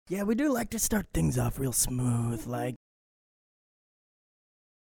Yeah, we do like to start things off real smooth, like.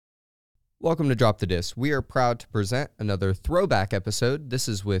 Welcome to Drop the Disc. We are proud to present another throwback episode. This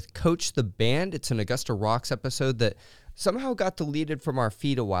is with Coach the Band. It's an Augusta Rocks episode that somehow got deleted from our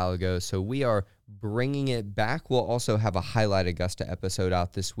feed a while ago, so we are bringing it back. We'll also have a Highlight Augusta episode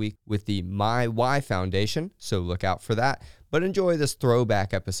out this week with the My Y Foundation, so look out for that. But enjoy this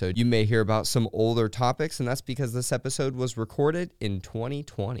throwback episode. You may hear about some older topics, and that's because this episode was recorded in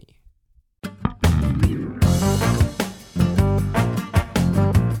 2020.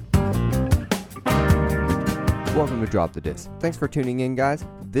 Welcome to Drop the Disc. Thanks for tuning in, guys.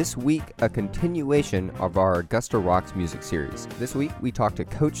 This week, a continuation of our Augusta Rocks music series. This week, we talked to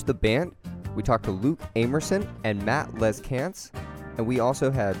Coach the Band, we talked to Luke Amerson and Matt Lescantz, and we also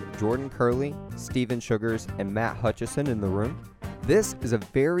had Jordan Kerley, Steven Shugars, and Matt Hutchison in the room. This is a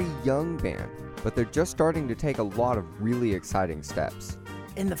very young band, but they're just starting to take a lot of really exciting steps.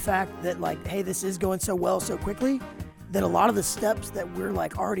 In the fact that, like, hey, this is going so well so quickly, that a lot of the steps that we're,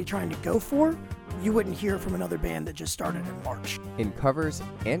 like, already trying to go for, you wouldn't hear from another band that just started in March. In covers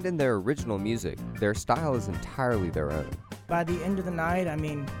and in their original music, their style is entirely their own. By the end of the night, I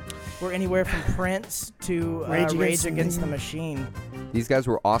mean, we're anywhere from Prince to Rage Against the Machine. These guys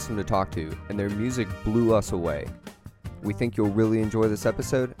were awesome to talk to, and their music blew us away. We think you'll really enjoy this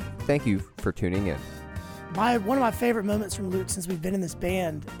episode. Thank you for tuning in. One of my favorite moments from Luke since we've been in this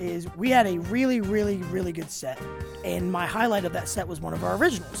band is we had a really, really, really good set, and my highlight of that set was one of our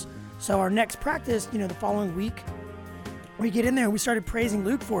originals. So our next practice, the following week, we get in there and we started praising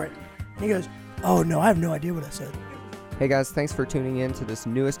Luke for it. And he goes, "Oh no, I have no idea what I said." Hey guys, thanks for tuning in to this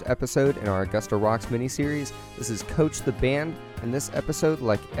newest episode in our Augusta Rocks mini-series. This is Coach the Band, and this episode,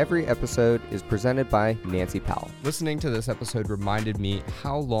 like every episode, is presented by Nancy Powell. Listening to this episode reminded me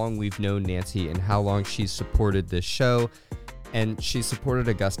how long we've known Nancy and how long she's supported this show, and she's supported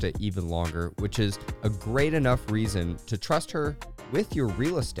Augusta even longer, which is a great enough reason to trust her with your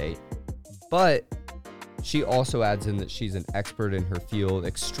real estate, but she also adds in that she's an expert in her field,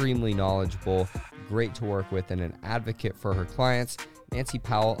 extremely knowledgeable, great to work with, and an advocate for her clients. Nancy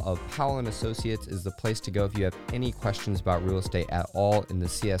Powell of Powell & Associates is the place to go if you have any questions about real estate at all in the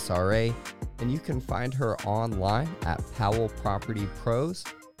CSRA, and you can find her online at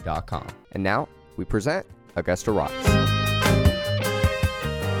powellpropertypros.com. And now we present Augusta Rocks.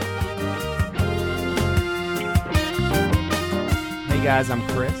 Hey guys, I'm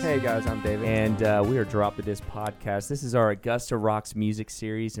Chris. Hey guys, I'm David. And we are Drop the Disc podcast. This is our Augusta Rocks music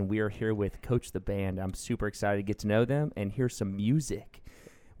series, and we are here with Coach the Band. I'm super excited to get to know them and hear some music.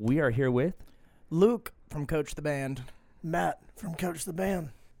 We are here with Luke from Coach the Band. Matt from Coach the Band.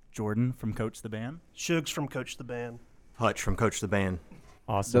 Jordan from Coach the Band. Shugs from Coach the Band. Hutch from Coach the Band.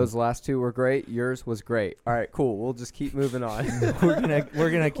 Awesome. Those last two were great. Yours was great. All right, cool. We'll just keep moving on. we're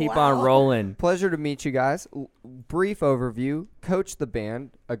gonna keep on rolling. Pleasure to meet you guys. Brief overview. Coach the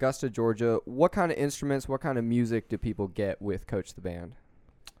Band, Augusta, Georgia. What kind of instruments, what kind of music do people get with Coach the Band?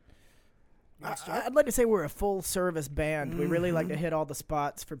 I'd like to say we're a full-service band. We really like to hit all the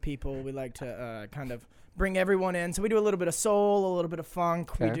spots for people. We like to kind of bring everyone in. So we do a little bit of soul, a little bit of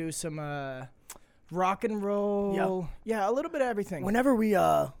funk. Okay. We do some rock and roll. Yeah, a little bit of everything. Whenever we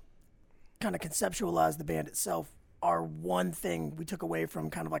kind of conceptualized the band itself, our one thing we took away from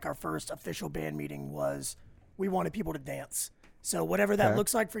kind of like our first official band meeting was we wanted people to dance. So whatever that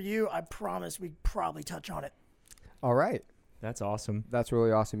looks like for you, I promise we'd probably touch on it. All right. That's awesome. That's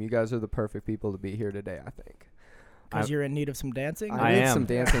really awesome. You guys are the perfect people to be here today, I think. Because you're in need of some dancing? I need some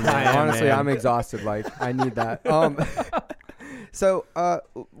dancing. Honestly, I'm exhausted. I need that. So,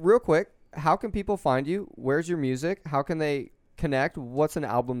 real quick, how can people find you? Where's your music? How can they connect? What's an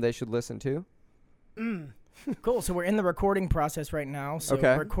album they should listen to? Cool. So we're in the recording process right now. So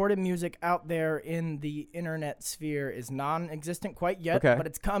recorded music out there in the internet sphere is non-existent quite yet, but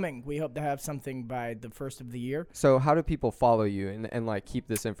it's coming. We hope to have something by the first of the year. So how do people follow you and like keep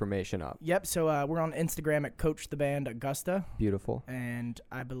this information up? Yep. So we're on Instagram at Coach the Band Augusta. Beautiful. And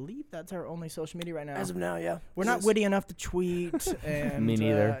I believe that's our only social media right now. As of now, yeah. We're not witty enough to tweet. And, Me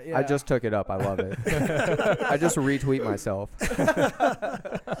neither. I just took it up. I love it. I just retweet myself.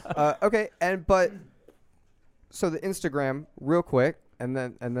 So the Instagram, real quick, and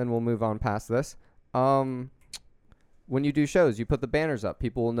then we'll move on past this. When you do shows, you put the banners up.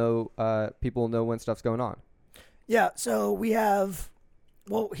 People will know when stuff's going on. Yeah. So we have,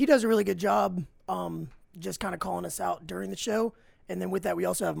 he does a really good job, just kind of calling us out during the show. And then with that, we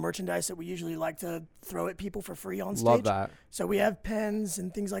also have merchandise that we usually like to throw at people for free on stage. Love that. So we have pens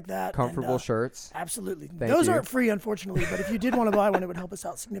and things like that. Comfortable shirts. Absolutely. Thank Those you. aren't free, unfortunately, but if you did want to buy one, it would help us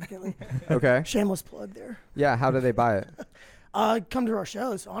out significantly. Okay. Shameless plug there. Yeah, how do they buy it? Come to our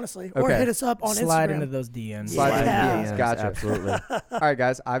shows, honestly, or hit us up on Instagram. Slide into those DMs. Slide into DMs. Gotcha. Absolutely. All right,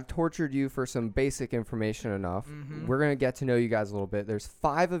 guys. I've tortured you for some basic information enough. Mm-hmm. We're gonna get to know you guys a little bit. There's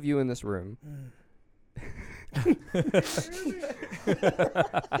 5 of you in this room.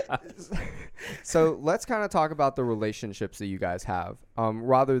 So let's kind of talk about the relationships that you guys have,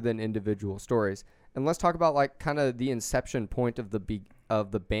 rather than individual stories, and let's talk about like kind of the inception point of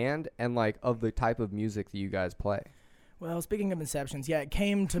the band and like of the type of music that you guys play. Well, speaking of inceptions, yeah, it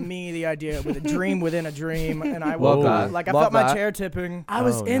came to me, the idea, with a dream within a dream, and I Love woke that. up, like I Love felt my that. chair tipping. I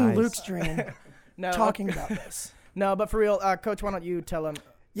was in nice. Luke's dream talking about this. No, but for real, Coach, why don't you tell him?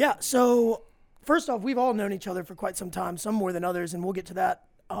 Yeah, so first off, we've all known each other for quite some time, some more than others, and we'll get to that.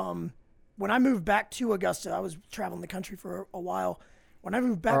 When I moved back to Augusta, I was traveling the country for a while. When I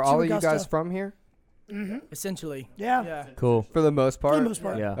moved back Are to all Augusta, of you guys from here? Essentially. Yeah. Cool. For the most part? For the most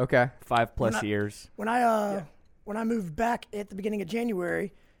part. Yeah. Okay. 5+ years. When I moved back at the beginning of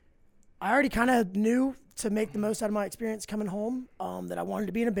January, I already kind of knew to make the most out of my experience coming home, that I wanted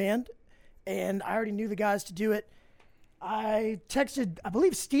to be in a band, and I already knew the guys to do it. I texted, I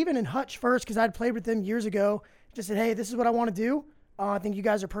believe, Steven and Hutch first because I'd played with them years ago. Just said, hey, this is what I want to do. I think you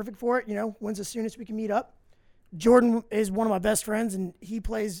guys are perfect for it. When's the soonest we can meet up? Jordan is one of my best friends, and he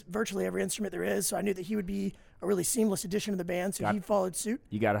plays virtually every instrument there is, so I knew that he would be a really seamless addition to the band, so he followed suit.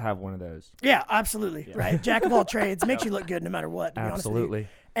 You got to have one of those. Yeah, absolutely. Yeah. Right. Jack of all trades. Makes you look good no matter what, to be honest with you. Absolutely.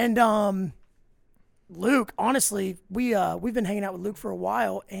 And Luke, honestly, we've been hanging out with Luke for a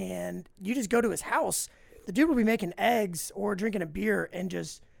while, and you just go to his house, the dude will be making eggs or drinking a beer and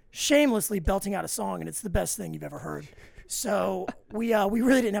just shamelessly belting out a song, and it's the best thing you've ever heard. So we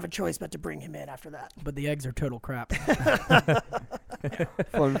really didn't have a choice but to bring him in after that. But the eggs are total crap.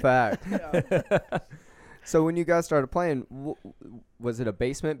 Fun fact. So when you guys started playing, was it a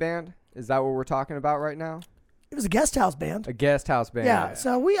basement band? Is that what we're talking about right now? It was a guest house band. A guest house band. Yeah.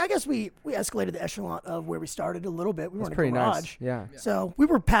 So I guess we escalated the echelon of where we started a little bit. We were in a pretty garage. nice. Yeah. So we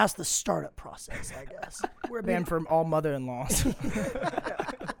were past the startup process, I guess. We're a band for all mother-in-laws.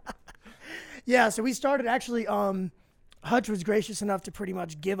 Yeah. So we started actually. Hutch was gracious enough to pretty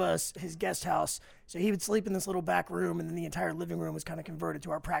much give us his guest house. So he would sleep in this little back room, and then the entire living room was kind of converted to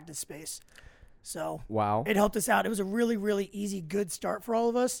our practice space. So wow, it helped us out. It was a really, really easy, good start for all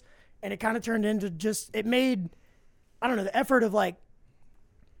of us. And it kind of turned into it made, I don't know, the effort of like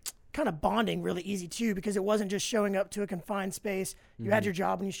kind of bonding really easy too, because it wasn't just showing up to a confined space. You had your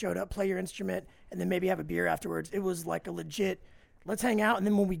job when you showed up, play your instrument, and then maybe have a beer afterwards. It was like a legit, let's hang out, and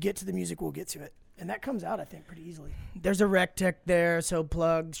then when we get to the music, we'll get to it. And that comes out, I think, pretty easily. There's a rec tech there, so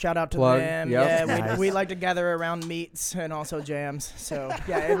shout out to them. Yep. Yeah, Nice. we like to gather around meets and also jams. So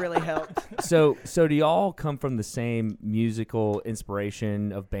yeah, it really helped. So do y'all come from the same musical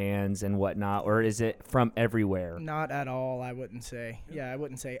inspiration of bands and whatnot, or is it from everywhere? Not at all, I wouldn't say. Yeah, I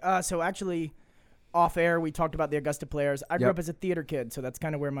wouldn't say. So actually, off air, we talked about the Augusta Players. I grew up as a theater kid, so that's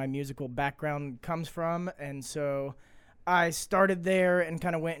kind of where my musical background comes from. And so I started there and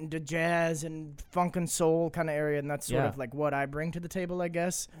kind of went into jazz and funk and soul kind of area, and that's sort of like what I bring to the table, I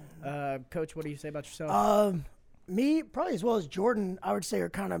guess. Coach, what do you say about yourself? Me, probably as well as Jordan, I would say are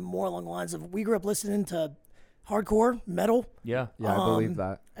kind of more along the lines of we grew up listening to hardcore metal. Yeah. Yeah, I believe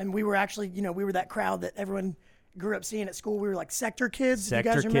that. And we were actually, we were that crowd that everyone grew up seeing at school. We were like Sector Kids. Sector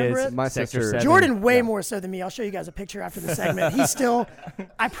you guys remember Kids. it? My Sector sister. 7. Jordan way more so than me. I'll show you guys a picture after the segment. He still,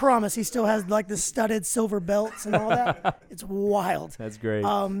 I promise, he still has like the studded silver belts and all that. It's wild. That's great.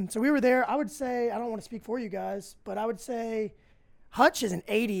 So we were there. I would say, I don't want to speak for you guys, but I would say Hutch is an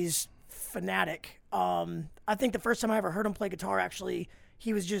 80s fanatic. I think the first time I ever heard him play guitar, actually,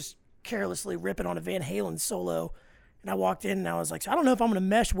 he was just carelessly ripping on a Van Halen solo. And I walked in and I was like, so I don't know if I'm going to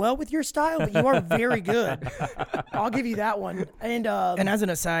mesh well with your style, but you are very good. I'll give you that one. And as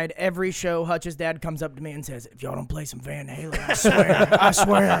an aside, every show, Hutch's dad comes up to me and says, if y'all don't play some Van Halen, I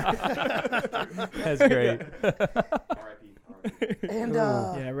swear. That's great. And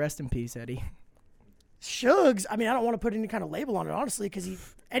yeah, rest in peace, Eddie. Shugs, I mean, I don't want to put any kind of label on it, honestly, because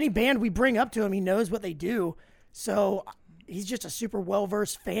any band we bring up to him, he knows what they do. So he's just a super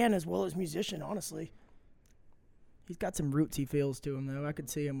well-versed fan as well as musician, honestly. He's got some rootsy feels to him, though. I could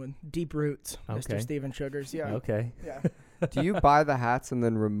see him with deep roots, Okay. Mr. Steven Shugars. Yeah. Okay. Yeah. Do you buy the hats and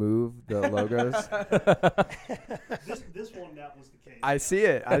then remove the logos? This one, that was the case. I see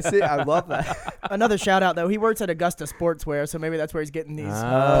it. I love that. Another shout out though. He works at Augusta Sportswear, so maybe that's where he's getting these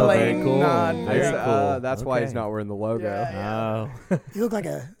Oh, very plain cool. non. Very yeah. cool. That's why he's Okay. not wearing the logo. Yeah. Oh. You look like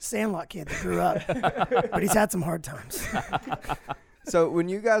a Sandlot kid that grew up, but he's had some hard times. So when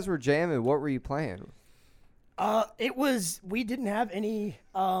you guys were jamming, what were you playing? We didn't have any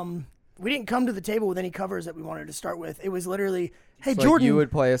didn't come to the table with any covers that we wanted to start with. It was literally, hey, it's Jordan. Like you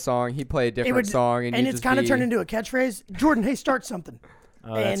would play a song, he'd play a different song. And it's kind of turned into a catchphrase. Jordan, hey, start something.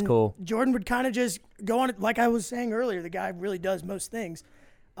 Oh, that's cool. Jordan would kind of just go on it. Like I was saying earlier, the guy really does most things.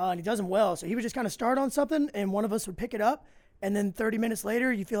 And he does them well. So he would just kind of start on something, and one of us would pick it up. And then 30 minutes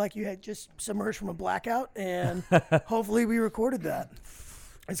later, you feel like you had just submerged from a blackout, and hopefully we recorded that.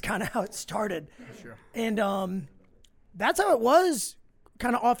 It's kind of how it started. For sure. And that's how it was,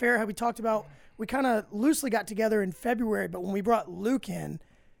 kind of off air, how we talked about. We kind of loosely got together in February, but when we brought Luke in.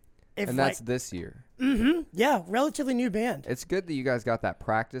 And that's this year. Mm-hmm. Yeah, relatively new band. It's good that you guys got that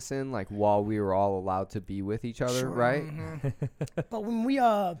practice in, like, while we were all allowed to be with each other, right? Mm-hmm. But when we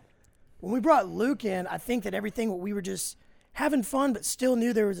brought Luke in, I think that we were just having fun, but still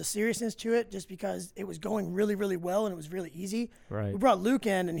knew there was a seriousness to it just because it was going really, really well and it was really easy. Right. We brought Luke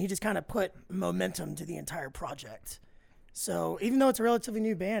in, and he just kind of put momentum to the entire project. So even though it's a relatively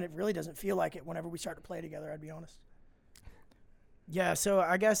new band, it really doesn't feel like it whenever we start to play together, I'd be honest. Yeah, so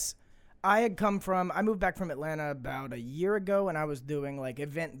I guess I moved back from Atlanta about a year ago, and I was doing like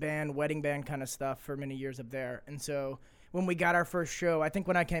event band, wedding band kind of stuff for many years up there. And so when we got our first show, I think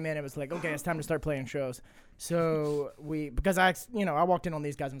when I came in, it was like, okay, it's time to start playing shows. So because I walked in on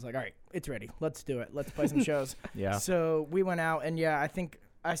these guys and was like, all right, it's ready. Let's do it. Let's play some shows. Yeah. So we went out, and I think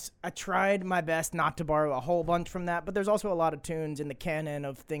I tried my best not to borrow a whole bunch from that, but there's also a lot of tunes in the canon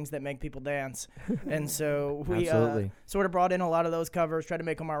of things that make people dance. And so we sort of brought in a lot of those covers, tried to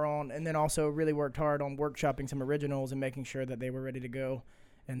make them our own, and then also really worked hard on workshopping some originals and making sure that they were ready to go.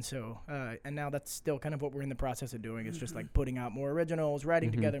 And so, and now that's still kind of what we're in the process of doing. It's just like putting out more originals,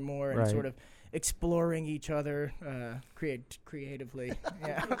 writing together more, and sort of exploring each other creatively.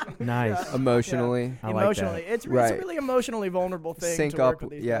 Yeah. Nice. Emotionally. Yeah. Emotionally. It's a really emotionally vulnerable thing Sync to work up, with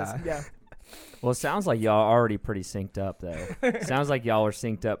these yeah. guys. Yeah. Well, it sounds like y'all are already pretty synced up, though. Sounds like y'all are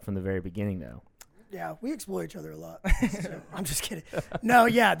synced up from the very beginning, though. Yeah, we explore each other a lot. So, I'm just kidding. No,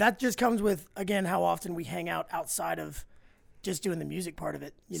 yeah, that just comes with, again, how often we hang out outside of just doing the music part of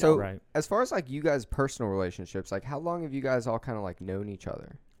it. So as far as like you guys' personal relationships, like how long have you guys all kind of like known each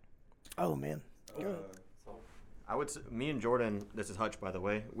other? Oh man. I would say, me and Jordan, this is Hutch by the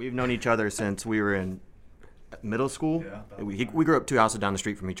way, we've known each other since we were in middle school. Yeah, we grew up 2 houses down the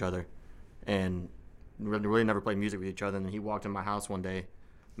street from each other and really never played music with each other. And then he walked in my house one day.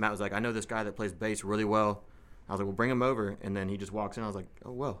 Matt was like, I know this guy that plays bass really well. I was like, well, bring him over. And then he just walks in. I was like,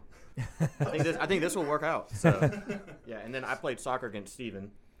 oh, well. I think this will work out. So, yeah, and then I played soccer against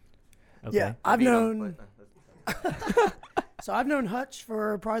Steven. Okay. Yeah, I've known Hutch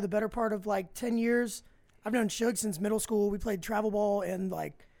for probably the better part of like 10 years. I've known Shug since middle school. We played travel ball and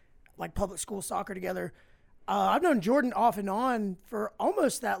like public school soccer together. I've known Jordan off and on for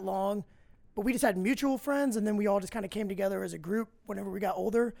almost that long, but we just had mutual friends, and then we all just kind of came together as a group whenever we got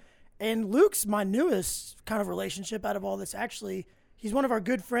older. And Luke's my newest kind of relationship out of all this, actually. He's one of our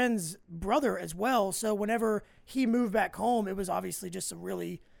good friends' brother as well. So whenever he moved back home, it was obviously just a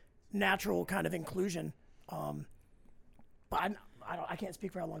really natural kind of inclusion. But I can't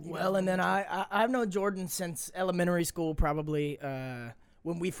speak for how long. And then I've known Jordan since elementary school, probably.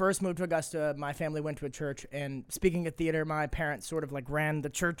 When we first moved to Augusta, my family went to a church, and speaking of theater, my parents sort of like ran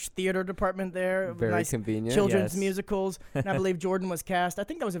the church theater department there. Very nice convenient. Children's musicals, and I believe Jordan was cast. I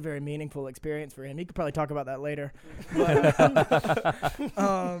think that was a very meaningful experience for him. He could probably talk about that later.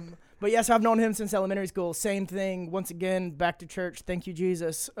 But yes, I've known him since elementary school. Same thing. Once again, back to church. Thank you,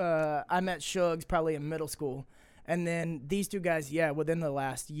 Jesus. I met Shugs probably in middle school. And then these two guys, within the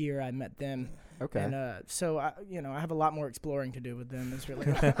last year, I met them. Okay. And so, I have a lot more exploring to do with them. Is really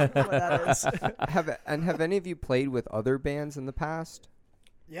what that is. Have any of you played with other bands in the past?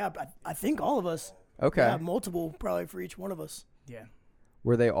 Yeah, I think all of us. Okay. Yeah, multiple probably for each one of us. Yeah.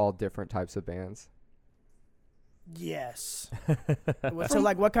 Were they all different types of bands? Yes. So,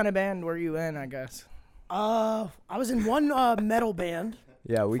 like, what kind of band were you in, I guess? I was in one metal band.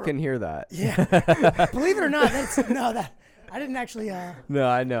 Yeah, we can hear that. Yeah. Believe it or not, I didn't actually. No,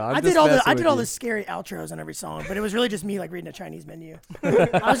 I know. I did all the scary outros on every song, but it was really just me like reading a Chinese menu.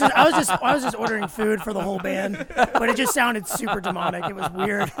 I was just ordering food for the whole band, but it just sounded super demonic. It was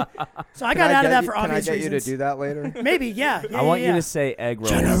weird. So I got out of that for obvious reasons. Can I get you to do that later? Maybe, yeah. I want you to say egg rolls.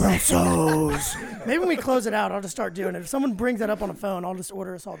 General Tso's. Maybe when we close it out, I'll just start doing it. If someone brings that up on the phone, I'll just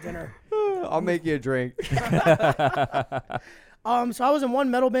order us all dinner. I'll make you a drink. So I was in one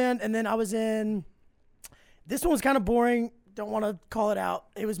metal band, and then I was in. This one was kind of boring. Don't want to call it out.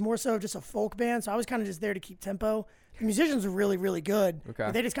 It was more so just a folk band, so I was kind of just there to keep tempo. The musicians were really, really good. Okay.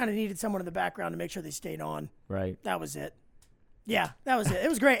 But they just kind of needed someone in the background to make sure they stayed on. Right. That was it. Yeah, that was it. It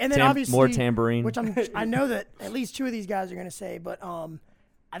was great. And then obviously more tambourine, which I know that at least two of these guys are going to say. But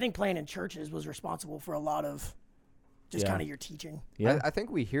I think playing in churches was responsible for a lot of just kind of your teaching. Yeah, I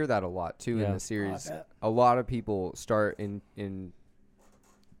think we hear that a lot too in the series. A lot of people start in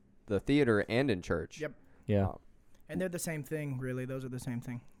the theater and in church. Yep. Yeah. And they're the same thing, really. Those are the same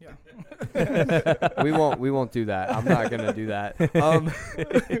thing. Yeah. We won't do that. I'm not gonna do that.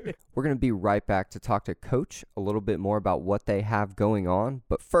 We're gonna be right back to talk to Coach a little bit more about what they have going on.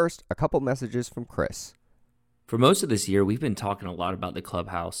 But first, a couple messages from Chris. For most of this year, we've been talking a lot about the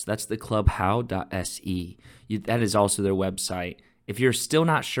Clubhouse. That's the clubhow.se. That is also their website. If you're still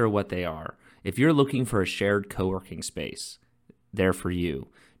not sure what they are, if you're looking for a shared co-working space, they're for you.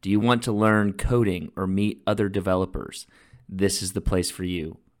 Do you want to learn coding or meet other developers? This is the place for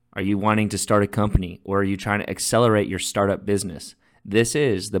you. Are you wanting to start a company or are you trying to accelerate your startup business? This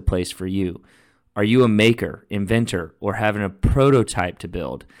is the place for you. Are you a maker, inventor, or having a prototype to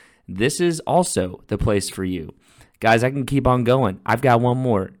build? This is also the place for you. Guys, I can keep on going. I've got one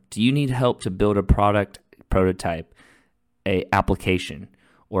more. Do you need help to build a product, prototype, a application,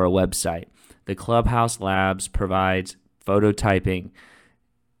 or a website? The Clubhouse Labs provides prototyping,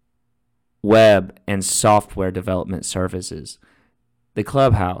 web, and software development services. The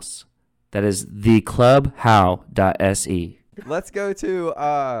Clubhouse, that is theclubhow.se. Let's go to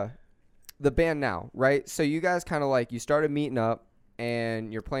the band now, right? So you guys kind of like, you started meeting up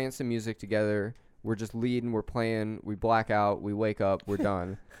and you're playing some music together. We're just leading, we're playing, we black out, we wake up, we're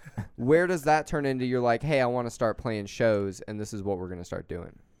done. Where does that turn into? You're like, hey, I want to start playing shows and this is what we're going to start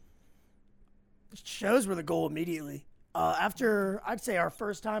doing. Shows were the goal immediately. After, I'd say, our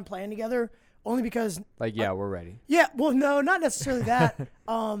first time playing together, only because... Like, yeah, we're ready. Yeah, well, no, not necessarily that.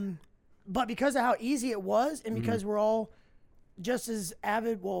 But because of how easy it was and because we're all just as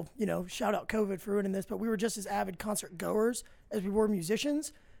avid, well, shout out COVID for ruining this, but we were just as avid concert goers as we were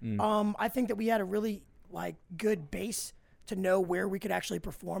musicians. I think that we had a really, good base to know where we could actually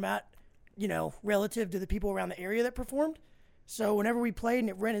perform at, relative to the people around the area that performed. So whenever we played and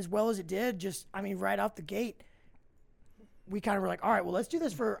it went as well as it did, right out the gate, we kind of were like, all right, well, let's do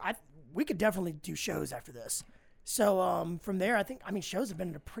this we could definitely do shows after this. So from there, I think, shows have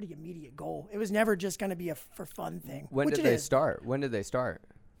been a pretty immediate goal. It was never just going to be a for fun thing. When did they start?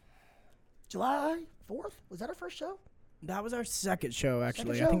 July 4th? Was that our first show? That was our second show,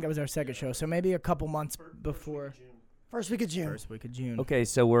 actually. I think that was our second show. So maybe a couple months before. First week of June. Okay,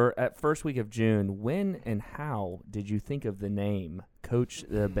 so we're at first week of June. When and how did you think of the name Coach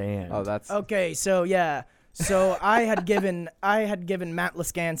the Band? Oh, that's... Okay, so yeah. So I had given Matt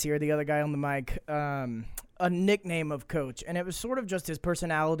Lescantz here, the other guy on the mic, a nickname of Coach, and it was sort of just his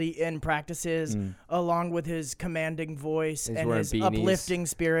personality in practices, along with his commanding voice and his beanies, uplifting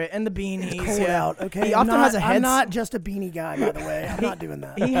spirit, and the beanies. It's cold out, okay? He often has a headset. I'm not just a beanie guy, by the way. I'm not doing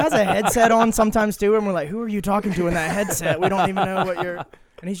that. He has a headset on sometimes too, and we're like, "Who are you talking to in that headset? We don't even know what you're."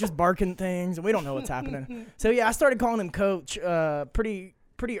 And he's just barking things, and we don't know what's happening. So yeah, I started calling him Coach pretty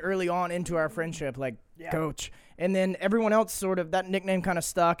early on into our friendship, Coach. And then everyone else that nickname kind of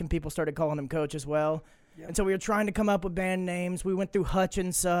stuck, and people started calling him Coach as well. Yep. And so we were trying to come up with band names. We went through Hutch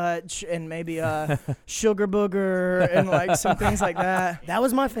and Such and maybe Sugar Booger and some things like that. That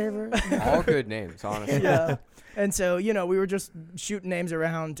was my favorite. All good names, honestly. Yeah. And so, we were just shooting names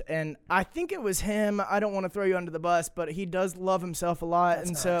around, and I think it was him. I don't want to throw you under the bus, but he does love himself a lot. That's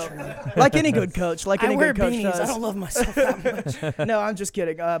and so, true. Like any good coach, I wear good coach beanies. Does. I don't love myself that much. No, I'm just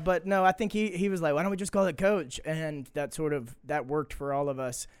kidding. But no, I think he was like, why don't we just call it Coach? And that worked for all of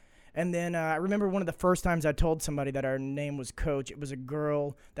us. And then I remember one of the first times I told somebody that our name was Coach. It was a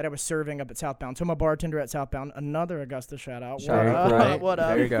girl that I was serving up at Southbound. So I'm a bartender at Southbound. Another Augusta shout out. Right. What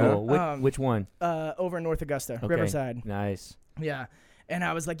up? Very cool. Which one? Over in North Augusta, okay. Riverside. Nice. Yeah. And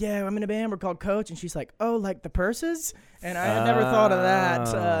I was like, yeah, I'm in a band. We're called Coach. And she's like, oh, like the purses? And I had never thought of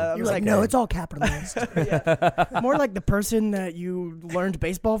that. You were like, no, it's all capitalized. Yeah. More like the person that you learned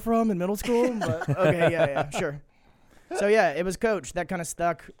baseball from in middle school. But okay, yeah, sure. So, yeah, it was Coach. That kind of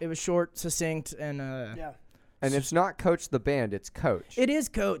stuck. It was short, succinct, and yeah. And it's not Coach the Band, it's Coach. It is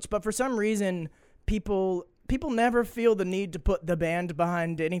Coach, but for some reason, people never feel the need to put the band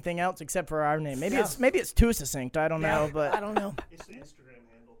behind anything else except for our name. Maybe it's too succinct. I don't know, but I don't know. It's the Instagram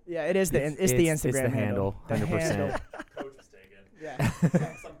handle. Yeah, it is the Instagram handle. 100%. Coach was taken. Yeah.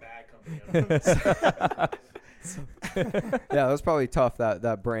 Some bad company. Yeah, it was probably tough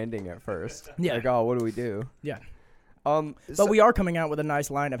that branding at first. Yeah. Like, oh, what do we do? Yeah. But we are coming out with a nice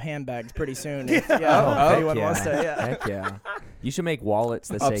line of handbags pretty soon. If anyone wants to. Yeah. Heck yeah. You should make wallets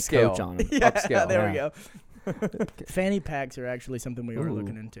that say Upscale. Coach on them. Yeah, Upscale. There we go. Fanny packs are actually something we were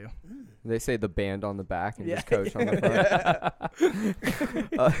looking into. They say the band on the back and just Coach on the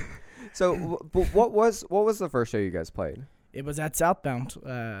front. So what was the first show you guys played? It was at Southbound.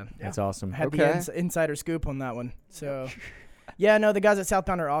 That's awesome. Had the insider scoop on that one. So, yeah, no, the guys at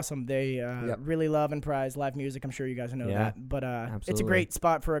Southbound are awesome. They really love and prize live music. I'm sure you guys know that. But it's a great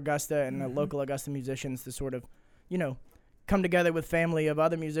spot for Augusta and the local Augusta musicians to sort of, come together with family of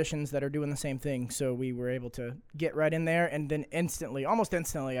other musicians that are doing the same thing. So we were able to get right in there, and then almost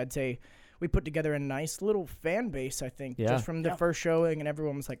instantly, I'd say, we put together a nice little fan base, I think, just from the first showing, and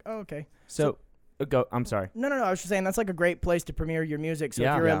everyone was like, oh, okay. So go. I'm sorry. No. I was just saying that's like a great place to premiere your music. So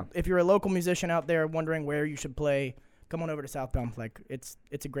if you're a local musician out there wondering where you should play, come on over to Southbound. Like it's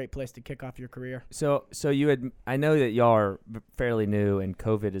a great place to kick off your career. So I know that y'all are fairly new, and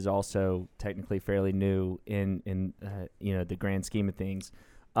COVID is also technically fairly new in the grand scheme of things.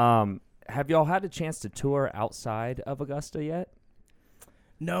 Have y'all had a chance to tour outside of Augusta yet?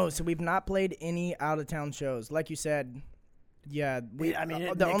 No, so we've not played any out of town shows. Like you said, it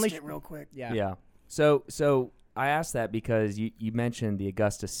mixed it real quick. Yeah. So I asked that because you mentioned the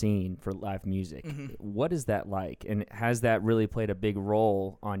Augusta scene for live music. Mm-hmm. What is that like? And has that really played a big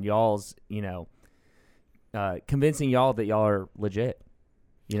role on y'all's, convincing y'all that y'all are legit?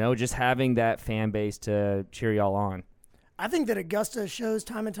 Just having that fan base to cheer y'all on. I think that Augusta shows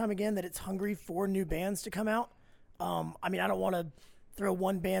time and time again that it's hungry for new bands to come out. I don't want to throw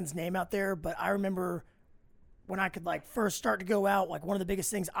one band's name out there, but I remember when I could first start to go out, one of the biggest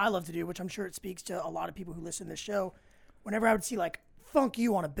things I love to do, which I'm sure it speaks to a lot of people who listen to this show, whenever I would see Funk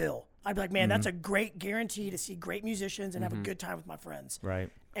You on a bill, I'd be like, man, that's a great guarantee to see great musicians and have a good time with my friends. Right.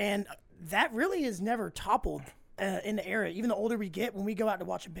 And that really is never toppled in the area. Even the older we get, when we go out to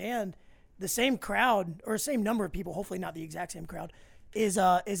watch a band, the same crowd or same number of people, hopefully not the exact same crowd, is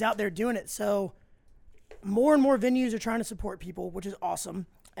out there doing it. So more and more venues are trying to support people, which is awesome.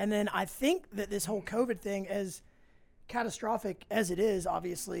 And then I think that this whole COVID thing, as catastrophic as it is,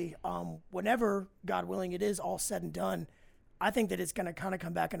 obviously, whenever, God willing, it is all said and done, I think that it's going to kind of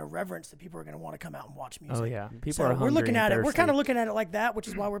come back in a reverence that people are going to want to come out and watch music. Oh, yeah. People are hungry. We're looking at it. We're kind of looking at it like that, which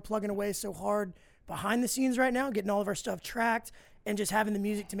is why we're plugging away so hard behind the scenes right now, getting all of our stuff tracked and just having the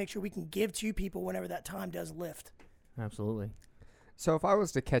music to make sure we can give to people whenever that time does lift. Absolutely. So if I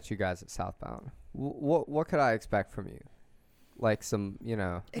was to catch you guys at Southbound, what could I expect from you? Some, It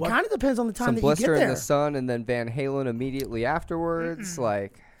kind of depends on the time that you get there. Some Blister in the Sun and then Van Halen immediately afterwards.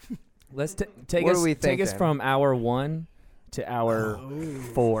 Let's take us from hour 1 to hour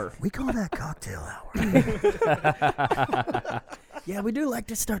 4. We call that cocktail hour. Yeah, we do like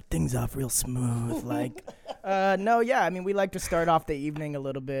to start things off real smooth. We like to start off the evening a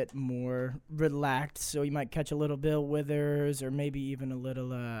little bit more relaxed. So you might catch a little Bill Withers or maybe even a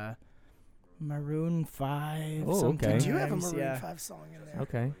little Maroon 5. Oh, okay. Do you have a Maroon 5 song in there?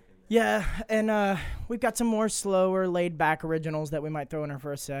 Okay. Yeah, and we've got some more slower, laid-back originals that we might throw in our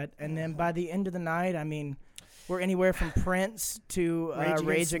first set. And then by the end of the night, we're anywhere from Prince to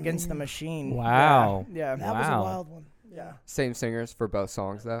Rage Against the Machine. Wow. Yeah. That was a wild one. Yeah. Same singers for both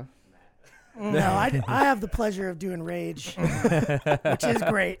songs, though? No, I have the pleasure of doing Rage, which is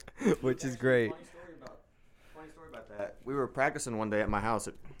great. Which is great. Funny story about that. We were practicing one day at my house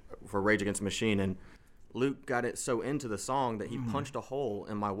for Rage Against the Machine, and Luke got it so into the song that he punched a hole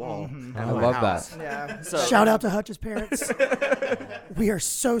in my wall. I love house. that. Yeah. So, shout out to Hutch's parents. We are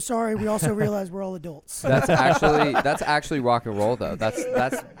so sorry. We also realize we're all adults. That's actually rock and roll, though.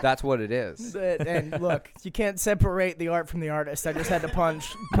 That's what it is. And look, you can't separate the art from the artist. I just had to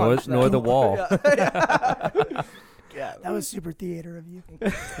punch nor the wall. Yeah, that was super theater of you. I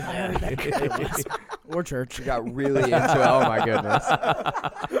heard that. Or church. You got really into it. Oh my goodness.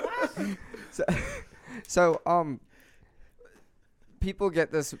 So people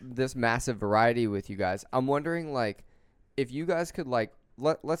get this massive variety with you guys. I'm wondering, if you guys could,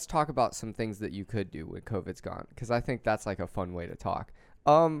 let's talk about some things that you could do when COVID's gone, because I think that's, a fun way to talk.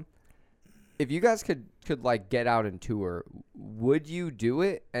 If you guys could get out and tour, would you do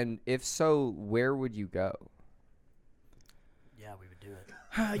it? And if so, where would you go? Yeah, we would do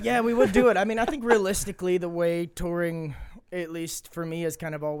it. Yeah, we would do it. I think realistically, the way touring, at least for me, has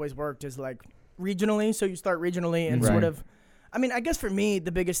kind of always worked is regionally. So you start regionally and sort of, I guess for me,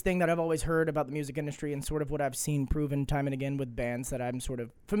 the biggest thing that I've always heard about the music industry and sort of what I've seen proven time and again with bands that I'm sort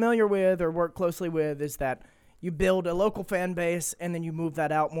of familiar with or work closely with is that you build a local fan base and then you move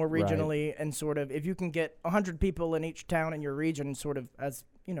that out more regionally. And sort of, if you can get 100 people in each town in your region sort of as,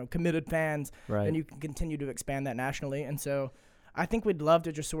 committed fans, then you can continue to expand that nationally. And so I think we'd love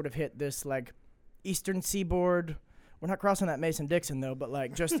to just sort of hit this Eastern Seaboard, We're not crossing that Mason-Dixon, though, but,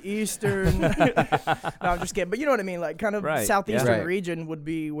 like, just eastern. No, I'm just kidding. But you know what I mean? Like, kind of southeastern region would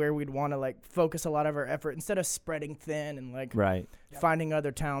be where we'd want to, like, focus a lot of our effort instead of spreading thin and, like, finding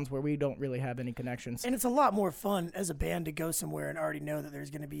other towns where we don't really have any connections. And it's a lot more fun as a band to go somewhere and already know that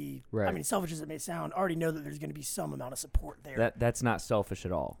there's going to be, I mean, selfish as it may sound, already know that there's going to be some amount of support there. That's not selfish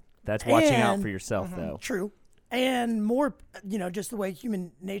at all. That's watching out for yourself, though. True. And more, just the way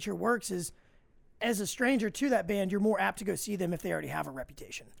human nature works is, as a stranger to that band, you're more apt to go see them if they already have a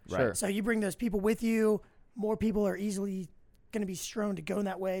reputation. Sure. So you bring those people with you. More people are easily going to be strewn to go in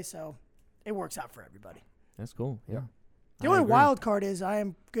that way. So it works out for everybody. That's cool. Yeah. The only wild card is I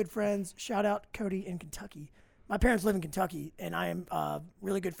am good friends. Shout out Cody in Kentucky. My parents live in Kentucky, and I am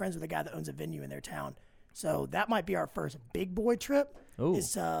really good friends with a guy that owns a venue in their town. So that might be our first big boy trip.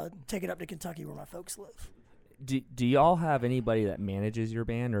 Is take it up to Kentucky where my folks live. Do y'all have anybody that manages your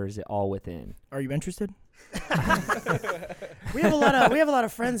band, or is it all within? Are you interested? We have a lot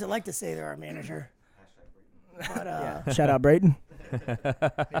of friends that like to say they're our manager. But, Shout out Brayton.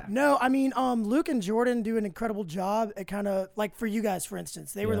 No, I mean, Luke and Jordan do an incredible job at kind of, like for you guys, for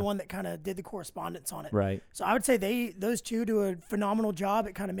instance, they were the one that kind of did the correspondence on it. Right. So I would say those two do a phenomenal job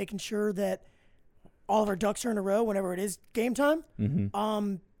at kind of making sure that all of our ducks are in a row whenever it is game time.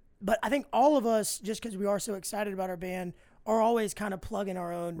 Mm-hmm. But I think all of us, just because we are so excited about our band, are always kind of plugging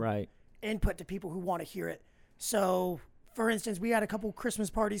our own input to people who want to hear it. So, for instance, we had a couple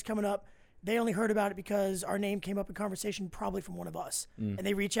Christmas parties coming up. They only heard about it because our name came up in conversation, probably from one of us. And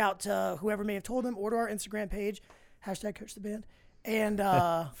they reach out to whoever may have told them, or to our Instagram page, #CoachTheBand. And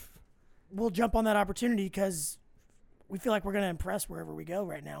we'll jump on that opportunity because we feel like we're going to impress wherever we go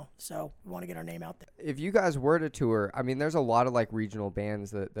right now. So we want to get our name out there. If you guys were to tour, I mean, there's a lot of like regional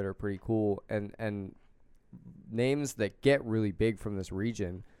bands that are pretty cool and names that get really big from this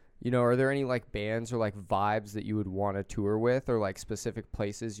region. Are there any like bands or like vibes that you would want to tour with, or like specific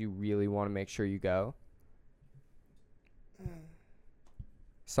places you really want to make sure you go?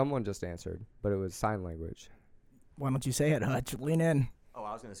 Someone just answered, but it was sign language. Why don't you say it, Hutch? Lean in. Oh,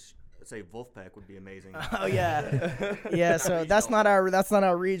 I was going to say Wolfpack would be amazing. Oh yeah, yeah. So that's not our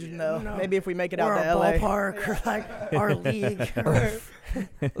region though. No. Maybe if we make it or out to our LA, ballpark, or like our league.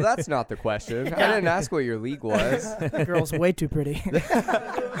 Well, that's not the question. I didn't ask what your league was. The girl's way too pretty.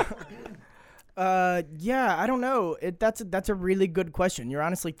 Yeah, I don't know. That's a really good question. You're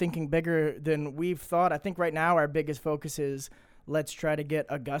honestly thinking bigger than we've thought. I think right now our biggest focus is let's try to get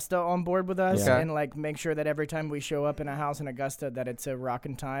Augusta on board with us and like make sure that every time we show up in a house in Augusta that it's a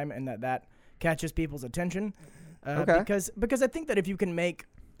rockin' time and that catches people's attention. Because I think that if you can make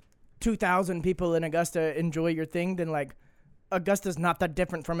 2,000 people in Augusta enjoy your thing, then like Augusta's not that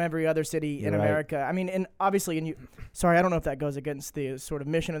different from every other city in America. I mean, and obviously, sorry, I don't know if that goes against the sort of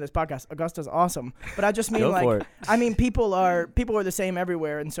mission of this podcast. Augusta's awesome, but I just mean people are the same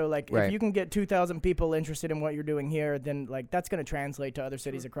everywhere, and so like if you can get 2,000 people interested in what you're doing here, then like that's going to translate to other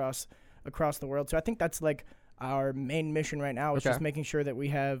cities across the world. So I think that's like our main mission right now is just making sure that we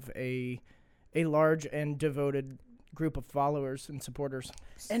have a large and devoted group of followers and supporters.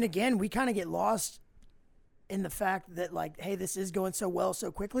 And again, we kind of get lost in the fact that like, hey, this is going so well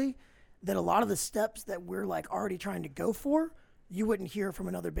so quickly that a lot of the steps that we're like already trying to go for, you wouldn't hear from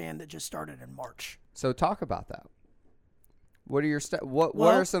another band that just started in March. So talk about that. What are your what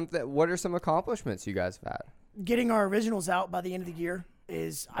are some accomplishments you guys have had? Getting our originals out by the end of the year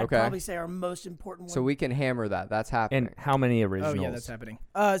is I'd probably say our most important one. So we can hammer that. That's happening. And how many originals? Oh yeah, that's happening.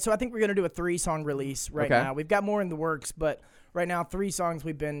 So I think we're going to do a 3-song release right now. We've got more in the works, but right now 3 songs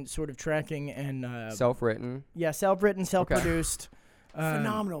we've been sort of tracking and self-written. Yeah, self-written, self-produced.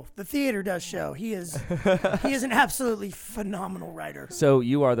 Phenomenal. The theater does show. He is an absolutely phenomenal writer. So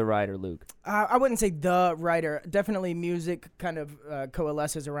you are the writer, Luke. I wouldn't say the writer. Definitely music kind of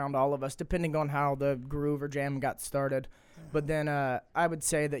coalesces around all of us, depending on how the groove or jam got started. But then I would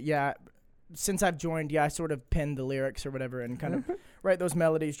say that, since I've joined, I sort of pen the lyrics or whatever and kind of write those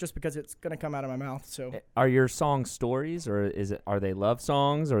melodies just because it's going to come out of my mouth. So, are your songs stories, or are they love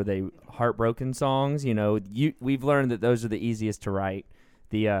songs, or are they heartbroken songs? We've learned that those are the easiest to write.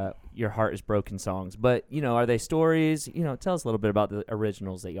 The your heart is broken songs, but are they stories? Tell us a little bit about the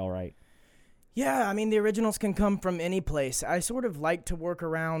originals that y'all write. Yeah, I mean, the originals can come from any place. I sort of like to work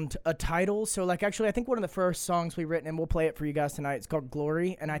around a title. So, like, actually, I think one of the first songs we've written, and we'll play it for you guys tonight, it's called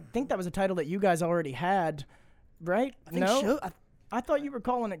Glory. And I think that was a title that you guys already had, right? I think so. I thought you were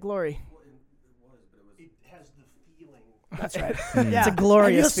calling it Glory. Well, it has the feeling. That's right. It's a glorious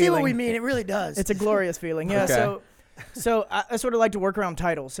feeling. You'll see what we mean. It really does. It's a glorious feeling. Yeah, So I sort of like to work around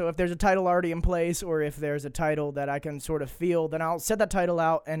titles. So if there's a title already in place, or if there's a title that I can sort of feel, then I'll set that title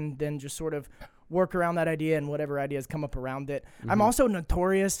out and then just sort of work around that idea and whatever ideas come up around it. I'm also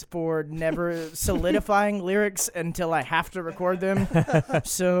notorious for never solidifying lyrics until I have to record them.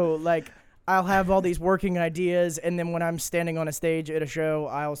 So, like, I'll have all these working ideas, and then when I'm standing on a stage at a show,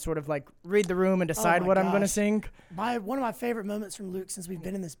 I'll sort of, like, read the room and decide what I'm going to sing. One of my favorite moments from Luke since we've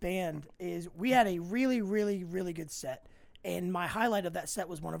been in this band is we had a really, really, really good set, and my highlight of that set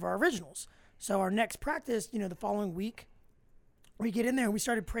was one of our originals. So our next practice, the following week, we get in there and we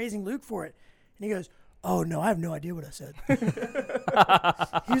started praising Luke for it. And he goes, "Oh, no, I have no idea what I said."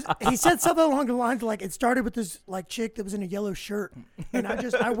 He said something along the lines of, like, it started with this, like, chick that was in a yellow shirt. And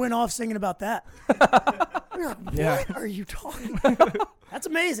I went off singing about that. We're like, what are you talking about? That's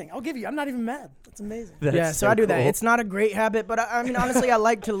amazing. I'll give you. I'm not even mad. That's amazing. So I do that. It's not a great habit, but I mean, honestly, I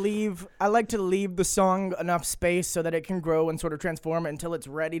like to leave the song enough space so that it can grow and sort of transform it until it's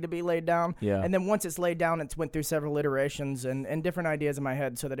ready to be laid down. Yeah. And then once it's laid down, it's went through several iterations and different ideas in my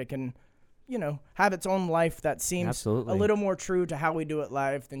head so that it can, have its own life that seems a little more true to how we do it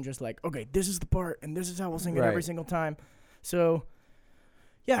live than just like, okay, this is the part and this is how we'll sing it every single time. So,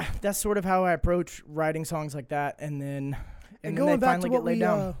 yeah, that's sort of how I approach writing songs like that, and then going they back finally to what get laid we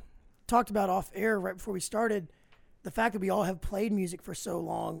down. Talked about off air right before we started, the fact that we all have played music for so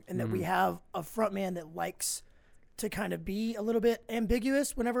long and that we have a frontman that likes to kind of be a little bit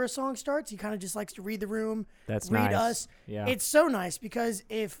ambiguous whenever a song starts. He kind of just likes to read the room, read us. Yeah. It's so nice because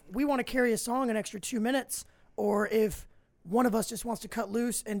if we want to carry a song an extra 2 minutes, or if one of us just wants to cut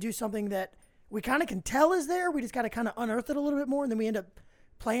loose and do something that we kind of can tell is there, we just got to kind of unearth it a little bit more, and then we end up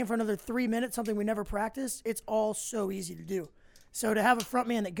playing for another 3 minutes, something we never practiced. It's all so easy to do. So to have a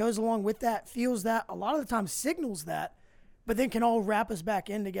frontman that goes along with that, feels that, a lot of the time signals that, but then can all wrap us back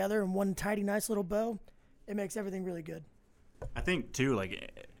in together in one tidy, nice little bow, it makes everything really good. I think too,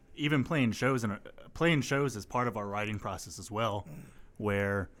 like, even playing shows is part of our writing process as well,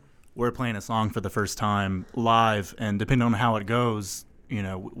 where we're playing a song for the first time live, and depending on how it goes,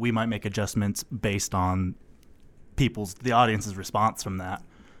 we might make adjustments based on the audience's response from that.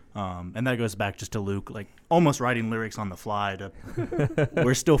 And that goes back just to Luke, like almost writing lyrics on the fly.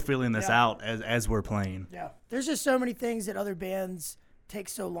 We're still feeling this out as we're playing. Yeah, there's just so many things that other bands take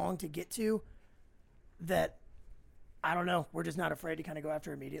so long to get to that, I don't know, we're just not afraid to kind of go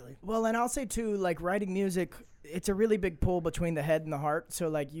after immediately. Well, and I'll say too, like, writing music, it's a really big pull between the head and the heart. So,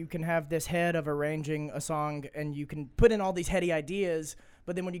 like, you can have this head of arranging a song and you can put in all these heady ideas,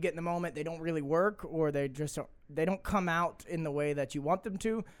 but then when you get in the moment, they don't really work, or they don't come out in the way that you want them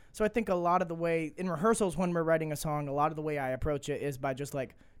to. So I think a lot of the way in rehearsals when we're writing a song, a lot of the way I approach it is by just,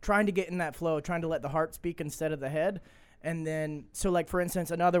 like, trying to get in that flow, trying to let the heart speak instead of the head. And then, so, like, for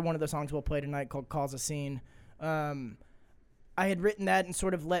instance, another one of the songs we'll play tonight called Cause a Scene, I had written that and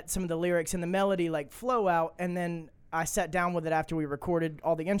sort of let some of the lyrics and the melody, like, flow out, and then I sat down with it after we recorded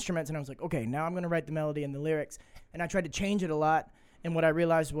all the instruments, and I was like, okay, now I'm going to write the melody and the lyrics. And I tried to change it a lot, and what I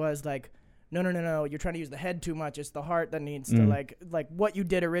realized was, like, no, you're trying to use the head too much. It's the heart that needs to, like what you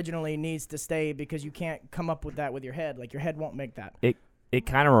did originally needs to stay, because you can't come up with that with your head. Like, your head won't make that. It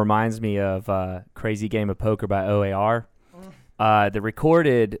kind of reminds me of Crazy Game of Poker by OAR. The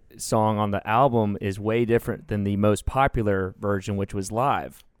recorded song on the album is way different than the most popular version, which was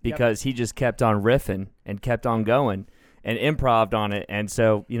live, because he just kept on riffing and kept on going and improv'd on it. And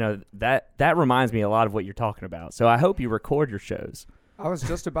so, that reminds me a lot of what you're talking about. So I hope you record your shows. I was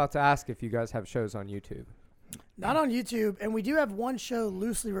just about to ask if you guys have shows on YouTube. Not on YouTube, and we do have one show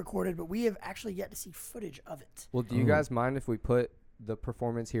loosely recorded, but we have actually yet to see footage of it. Well, do you guys mind if we put the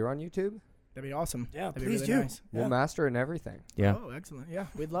performance here on YouTube? That'd be awesome. Yeah, That'd please be really do. Nice. We'll master it and everything. Yeah. Oh, excellent. Yeah,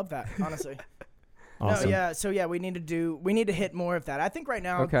 we'd love that, honestly. Awesome. No, yeah. So yeah, we need to hit more of that. I think right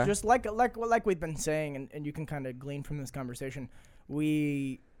now, just like we've been saying, and you can kind of glean from this conversation,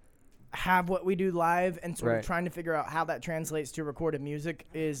 we have what we do live, and sort of trying to figure out how that translates to recorded music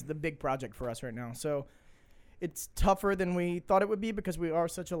is the big project for us right now. So it's tougher than we thought it would be, because we are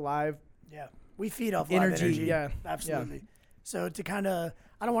such a live. Yeah, we feed off live energy. Yeah, absolutely. Yeah. So to kind of,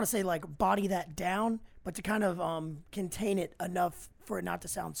 I don't want to say like body that down, but to kind of contain it enough for it not to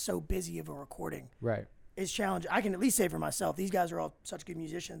sound so busy of a recording. Right. Is challenging. I can at least say for myself, these guys are all such good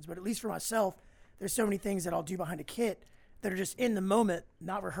musicians, but at least for myself, there's so many things that I'll do behind a kit that are just in the moment,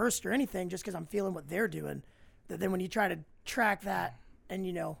 not rehearsed or anything, just because I'm feeling what they're doing. That then when you try to track that and,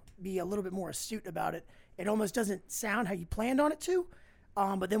 be a little bit more astute about it, it almost doesn't sound how you planned on it to.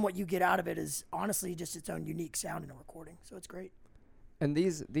 But then what you get out of it is honestly just its own unique sound in a recording. So it's great. And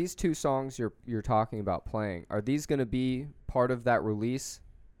these two songs you're talking about playing, are these going to be part of that release?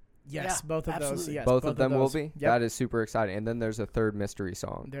 Yes, Yeah, both of absolutely. those. Yes, both of them will those. be? Yep. That is super exciting. And then there's a third mystery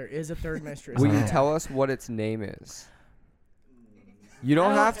song. There is a third mystery Will song. you tell us what its name is? You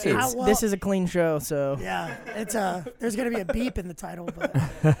don't have to. This is a clean show, so. Yeah, it's there's going to be a beep in the title, but.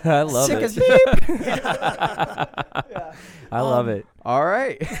 I love Sick it. as beep. Yeah. I love it. All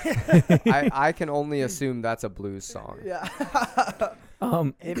right. I can only assume that's a blues song. Yeah.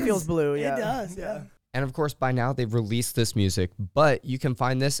 It feels blue, yeah. It does, yeah. And of course, by now they've released this music, but you can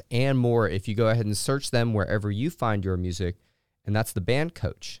find this and more if you go ahead and search them wherever you find your music, and that's the band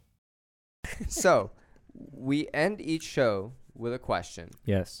Coach. So, we end each show with a question.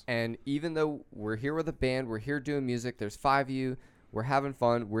 Yes. And even though we're here with a band, we're here doing music, there's 5 of you, we're having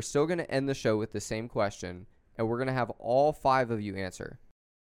fun, we're still going to end the show with the same question, and we're going to have all 5 of you answer.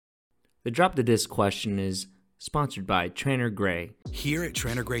 The Drop the Disc question is sponsored by Trainer Gray. Here at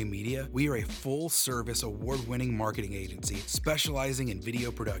Trainer Gray Media, we are a full-service, award-winning marketing agency specializing in video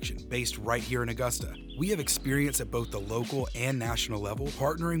production based right here in Augusta. We have experience at both the local and national level,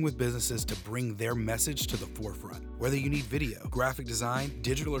 partnering with businesses to bring their message to the forefront. Whether you need video, graphic design,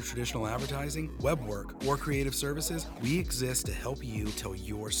 digital or traditional advertising, web work, or creative services, we exist to help you tell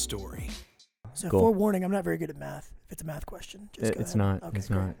your story. So Cool. forewarning, I'm not very good at math. If it's a math question, just go It's ahead. not. Okay, It's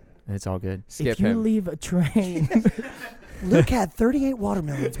great. not. It's all good. Skip If you him. leave a train. Luke had 38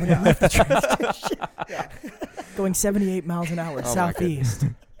 watermelons when he left the train station. Going 78 miles an hour Oh my southeast.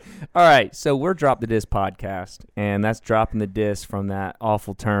 All right, so we're Drop the Disc podcast, and that's dropping the disc from that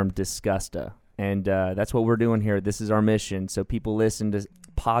awful term, disgusta. And that's what we're doing here. This is our mission. So people listen to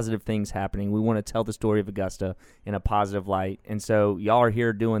positive things happening. We want to tell the story of Augusta in a positive light. And so y'all are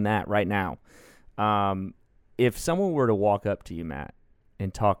here doing that right now. If someone were to walk up to you, Matt,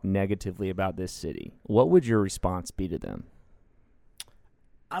 and talk negatively about this city, what would your response be to them?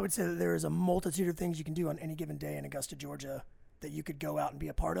 I would say that there is a multitude of things you can do on any given day in Augusta, Georgia, that you could go out and be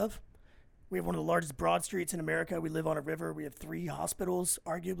a part of. We have one of the largest broad streets in America. We live on a river. We have 3 hospitals,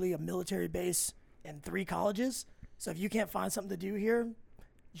 arguably a military base, and 3 colleges. So if you can't find something to do here,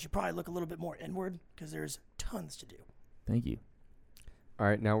 you should probably look a little bit more inward because there's tons to do. Thank you. All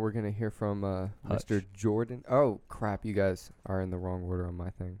right, now we're going to hear from Mr. Jordan. Oh, crap, you guys are in the wrong order on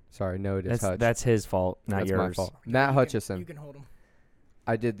my thing. Sorry, no, it is Hutch. That's his fault, not That's yours. my fault. Matt Hutchison. You can hold them.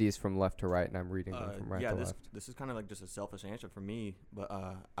 I did these from left to right, and I'm reading them from right to left. This is kind of like just a selfish answer for me, but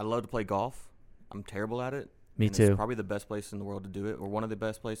I love to play golf. I'm terrible at it. Me and too. It's probably the best place in the world to do it, or one of the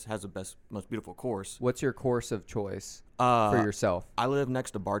best places, has the best, most beautiful course. What's your course of choice for yourself? I live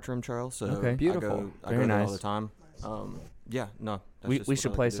next to Bartram Trail, so Okay. Beautiful. I Very go there all nice. the time. Yeah, no. That's We just what I should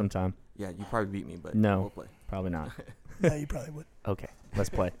like play to do. sometime. Yeah, you probably beat me, but No. we'll play. Probably not. No, you probably would. Okay, let's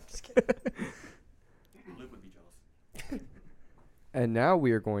play. Luke would be jealous. And now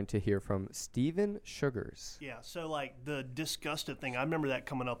we are going to hear from Steven Shugars. Yeah, so like the disgusted thing, I remember that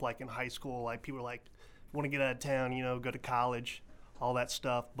coming up like in high school. Like people were like, want to get out of town, you know, go to college, all that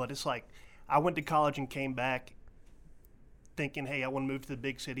stuff. But it's like I went to college and came back thinking, hey, I want to move to the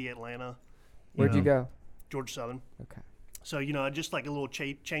big city, Atlanta. Where'd you go? Georgia Southern. Okay. So, you know, just like a little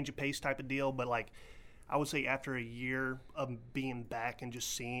change of pace type of deal. But like I would say after a year of being back and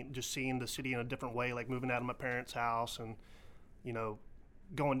just seeing the city in a different way, like moving out of my parents' house and, you know,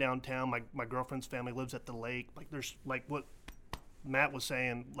 going downtown. My girlfriend's family lives at the lake. Like there's like what Matt was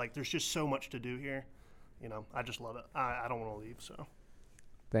saying, like there's just so much to do here. You know, I just love it. I don't want to leave, so.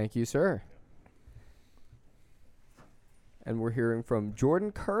 Thank you, sir. And we're hearing from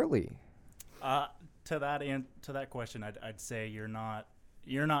Jordan Kerley. To that question, I'd say you're not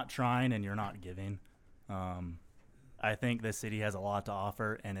trying and you're not giving. I think this city has a lot to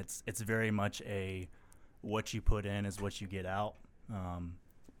offer, and it's very much a what you put in is what you get out.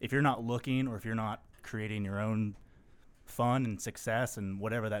 If you're not looking, or if you're not creating your own fun and success and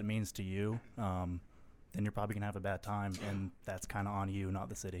whatever that means to you, then you're probably gonna have a bad time, and that's kind of on you, not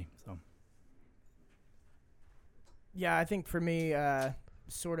the city. So. Yeah, I think for me,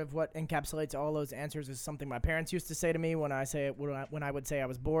 sort of what encapsulates all those answers is something my parents used to say to me when I would say I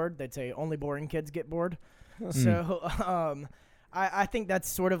was bored. They'd say only boring kids get bored. So I think that's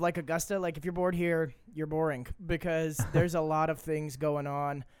sort of like Augusta. Like if you're bored here, you're boring because there's a lot of things going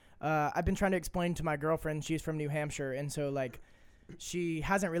on. I've been trying to explain to my girlfriend. She's from New Hampshire, and so like she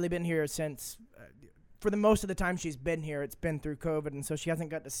hasn't really been here since. For the most of the time she's been here, it's been through COVID, and so she hasn't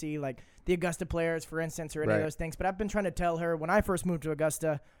got to see like the Augusta players, for instance, or any of those things. But I've been trying to tell her when I first moved to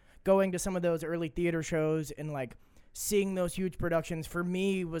Augusta, going to some of those early theater shows and like seeing those huge productions for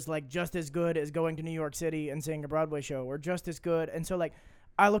me was like just as good as going to New York City and seeing a Broadway show, or just as good. And so like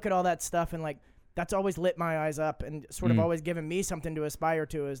I look at all that stuff and like that's always lit my eyes up and sort of always given me something to aspire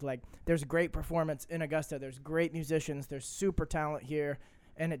to. Is like there's great performance in Augusta, there's great musicians, there's super talent here.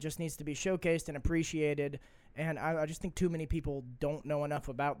 And it just needs to be showcased and appreciated. And I just think too many people don't know enough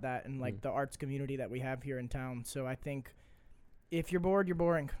about that and, like, the arts community that we have here in town. So I think If you're bored, you're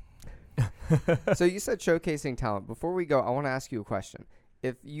boring. So you said showcasing talent. Before we go, I want to ask you a question.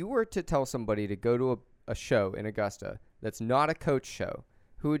 If you were to tell somebody to go to a show in Augusta that's not a coach show,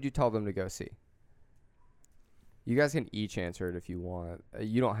 who would you tell them to go see? You guys can each answer it if you want.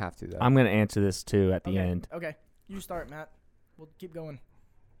 You don't have to, though. I'm going to answer this, too, at the end. Okay. You start, Matt. We'll keep going.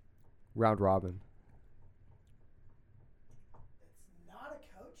 Round robin. It's not a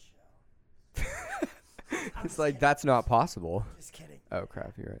coach show. It's like, that's not possible. Just kidding. Oh,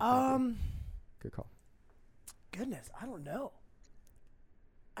 crap. You're right. Good call. Goodness, I don't know.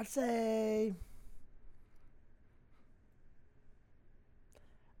 I'd say...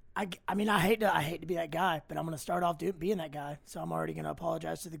 I mean, I hate to be that guy, but I'm going to start off being that guy, so I'm already going to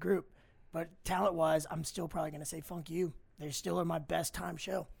apologize to the group. But talent-wise, I'm still probably going to say Funk You. They still are my best time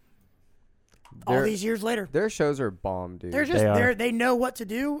show. All these years later. Their shows are bomb, dude. They're just they know what to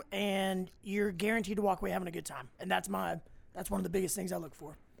do, and you're guaranteed to walk away having a good time. And that's one of the biggest things I look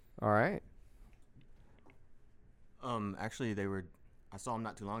for. All right. Actually, I saw them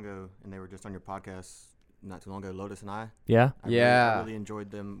not too long ago, and they were just on your podcast not too long ago, Lotus and I. Yeah? I really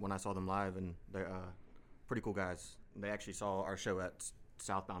enjoyed them when I saw them live, and they're pretty cool guys. They actually saw our show at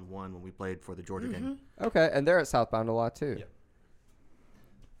Southbound 1 when we played for the Georgia game. Okay, and they're at Southbound a lot, too. Yeah.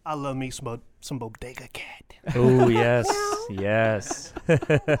 I love me some Bodega Cat. Oh, yes. Yes.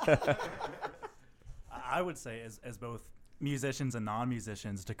 I would say as both musicians and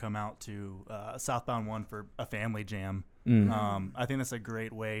non-musicians to come out to Southbound 1 for a family jam. I think that's a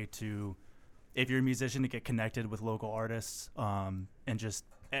great way to, if you're a musician, to get connected with local artists, and just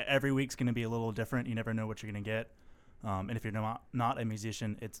every week's going to be a little different. You never know what you're going to get. And if you're not a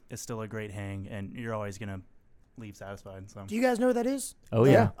musician, it's still a great hang, and you're always going to leave satisfied. So. Do you guys know what that is? Oh,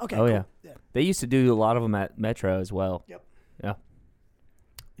 yeah. Okay, oh, cool. yeah. They used to do a lot of them at Metro as well. Yep. Yeah.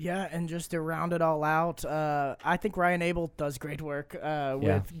 Yeah, and just to round it all out, I think Ryan Abel does great work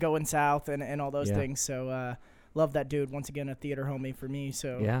with Going South and all those things. So love that dude. Once again, a theater homie for me.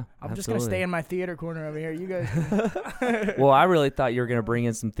 So I'm just going to stay in my theater corner over here. You guys. Well, I really thought you were going to bring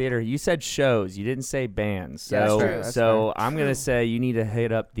in some theater. You said shows. You didn't say bands. So, that's fair. I'm going to say you need to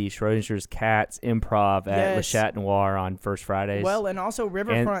hit up the Schrodinger's Cats Improv at Le Chat Noir on First Fridays. Well, and also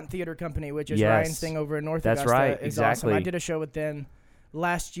Riverfront Theater Company, which is Ryan's thing over in North Augusta. That's right. Is exactly. Awesome. I did a show with them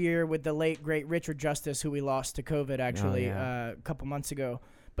last year with the late, great Richard Justice, who we lost to COVID, actually, a couple months ago.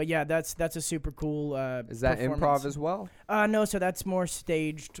 But, yeah, that's a super cool Is that improv as well? No, so that's more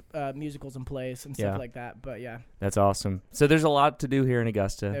staged musicals and plays and stuff like that. But, yeah. That's awesome. So there's a lot to do here in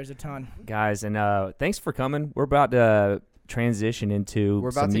Augusta. There's a ton. Guys, and thanks for coming. We're about to transition into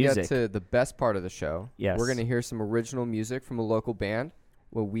some music. Get to the best part of the show. Yes. We're going to hear some original music from a local band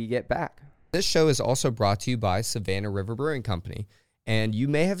when we get back. This show is also brought to you by Savannah River Brewing Company. And you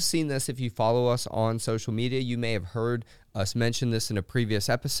may have seen this if you follow us on social media. You may have heard us mention this in a previous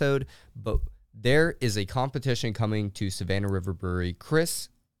episode, but there is a competition coming to Savannah River Brewery. Chris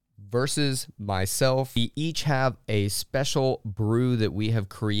versus myself. We each have a special brew that we have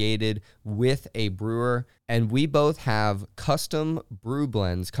created with a brewer, and we both have custom brew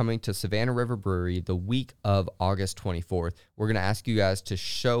blends coming to Savannah River Brewery the week of August 24th. We're going to ask you guys to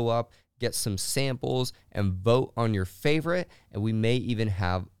show up, get some samples, and vote on your favorite, and we may even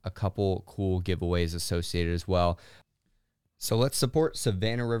have a couple cool giveaways associated as well. So let's support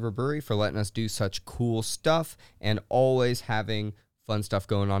Savannah River Brewery for letting us do such cool stuff and always having fun stuff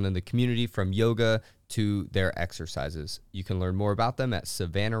going on in the community, from yoga to their exercises. You can learn more about them at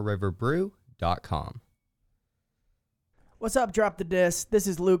savannahriverbrew.com. What's up, Drop the Disc? This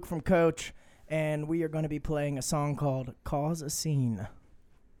is Luke from Coach, and we are going to be playing a song called Cause a Scene.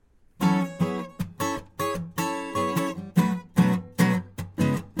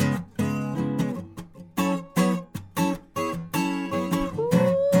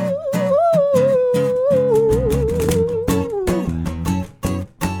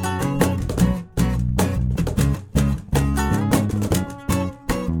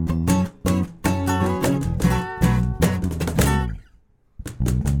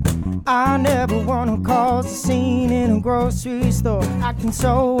 I never wanna cause a scene in a grocery store acting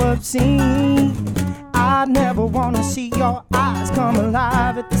so obscene. I never wanna see your eyes come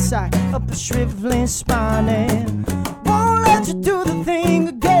alive at the sight of a shriveling spine, and won't let you do the thing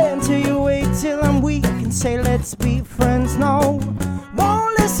again till you wait till I'm weak and say let's be friends. No,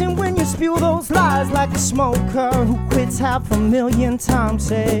 won't listen when you spew those lies like a smoker who quits 500,000 times.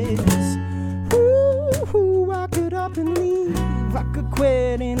 Says, ooh, I could up and leave. I could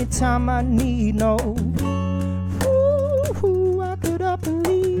quit anytime I need. No, ooh, I could up and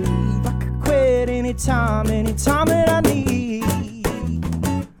leave. I could quit anytime that I need.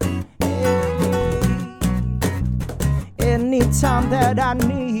 Anytime anytime that I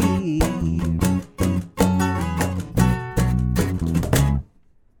need.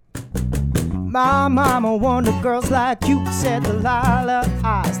 My mama wonder girls like you, said Delilah.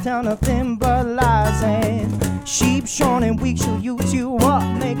 Eyes tell nothing but lies, and sheep shorn and weak, she'll use you up,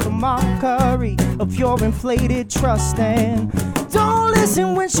 make a mockery of your inflated trust. And don't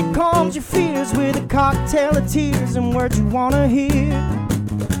listen when she calms your fears with a cocktail of tears and words you wanna hear.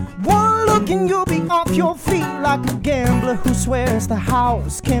 One look and you'll be off your feet like a gambler who swears the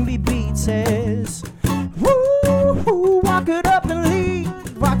house can be beat. Says, woo, walk it up and leave.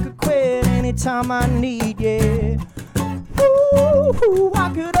 I could quit anytime I need, yeah. Woo,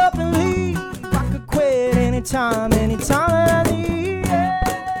 walk it up and leave. I could quit anytime that I need, yeah.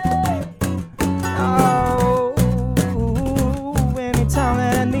 Oh, anytime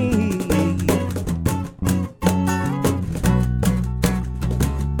that I need.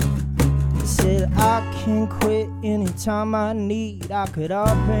 I said I can quit anytime I need. I could up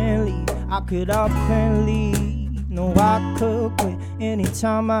and leave. I could up and leave. No, I could quit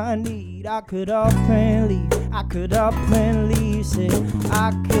anytime I need. I could up and leave. I could up and leave. Said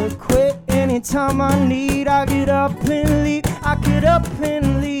I could quit anytime I need. I could up and leave. I could up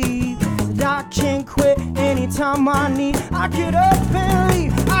and leave. Said I can quit anytime I need. I could up and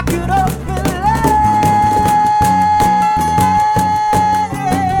leave. I could up and leave.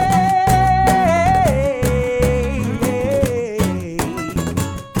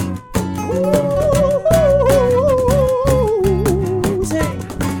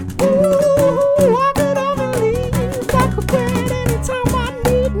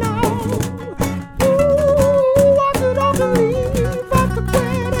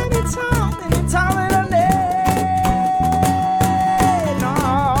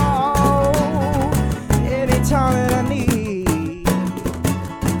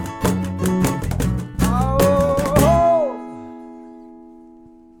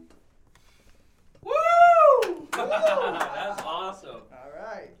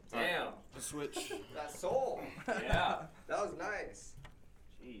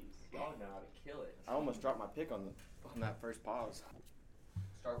 On that first pause.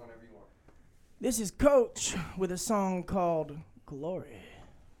 Start whenever you want. This is Coach with a song called Glory.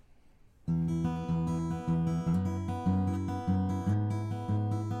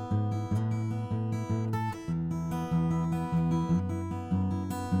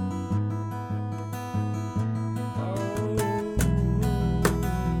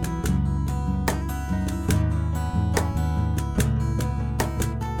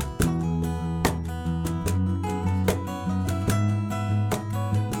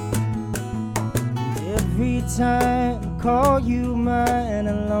 Every time I call you mine,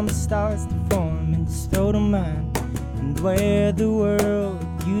 a lump starts to form in this throat of mine. And where the world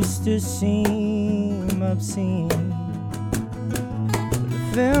used to seem obscene,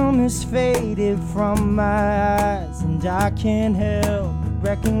 the film is faded from my eyes, and I can't help but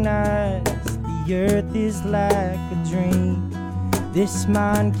recognize the earth is like a dream. This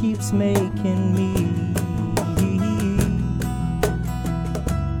mind keeps making me.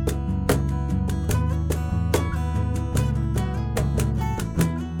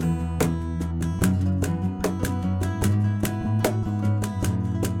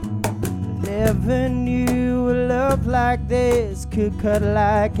 Never knew a love like this could cut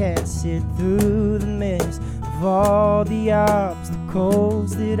like acid through the mist of all the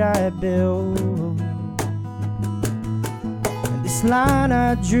obstacles that I built. And this line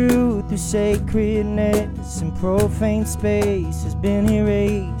I drew through sacredness and profane space has been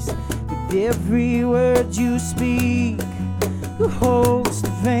erased with every word you speak. A host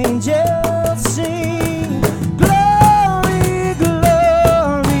of angels sing. Glory,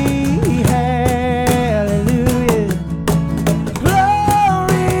 glory, hallelujah.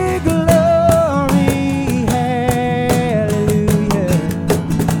 Glory, glory, hallelujah.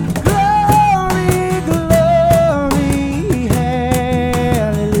 Glory, glory,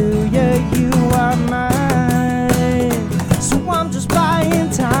 hallelujah. You are mine, so I'm just buying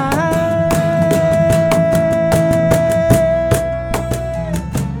time.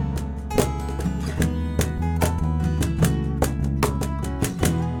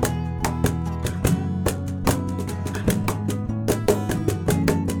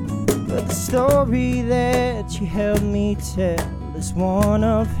 Story that you helped me tell is one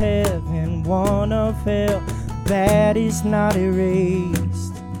of heaven, one of hell. Bad is not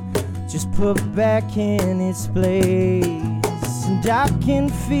erased, just put back in its place. And I can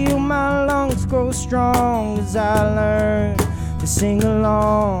feel my lungs grow strong as I learn to sing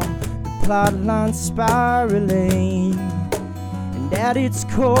along the plot line spiraling. And at its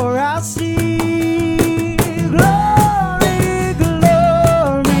core I see glory,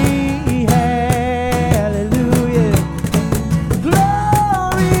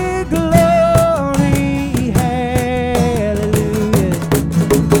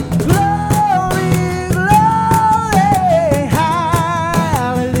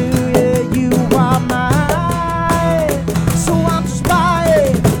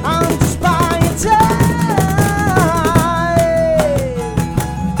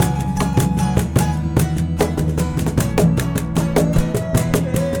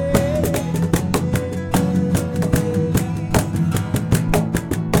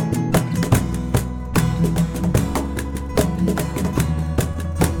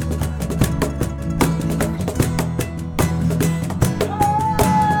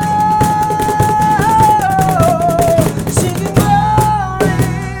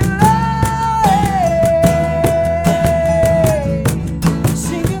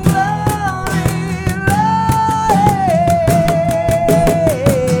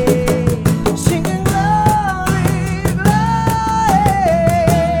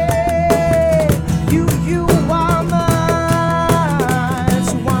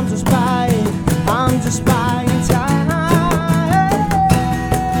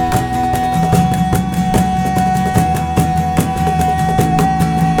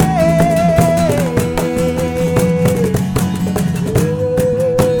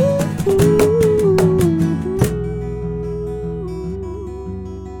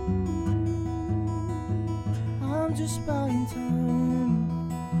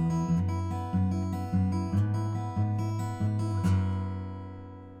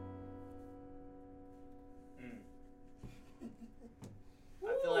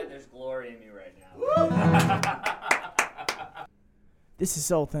 This is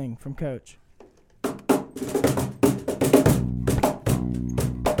Soul Thing from Coach.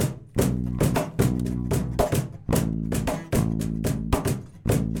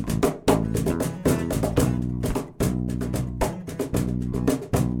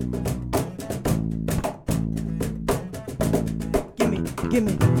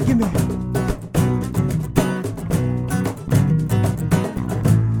 Gimme.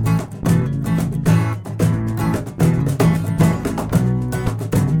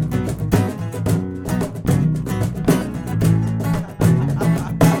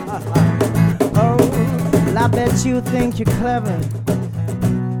 I bet you think you're clever.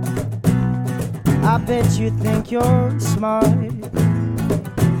 I bet you think you're smart.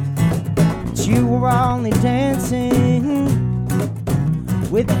 But you were only dancing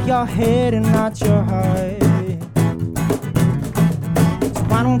with your head and not your heart. So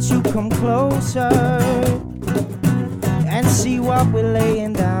why don't you come closer and see what we're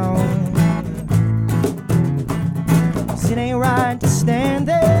laying down? 'Cause it ain't right to stand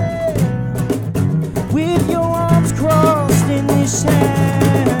there with your arms crossed in the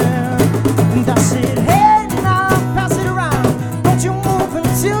sand. And I said, hey, now pass it around. Don't you move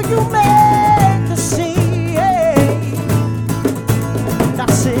until you make the scene. And I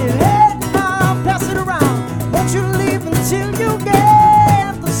said, hey, now pass it around. Won't you leave until you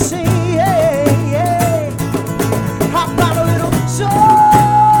get the scene. How about a little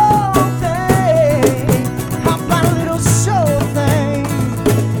soul thing? How about a little soul thing?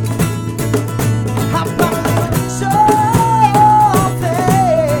 How about a little soul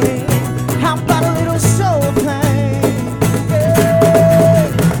thing? How about a little soul thing? Yeah.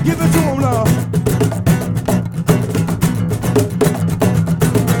 Give it to him now.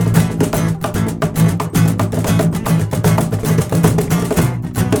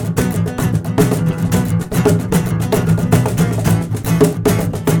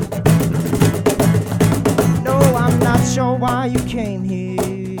 No, I'm not sure why you came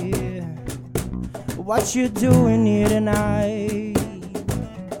here, what you're doing here tonight,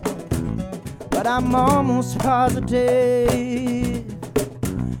 but I'm almost positive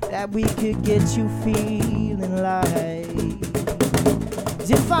that we could get you feeling like,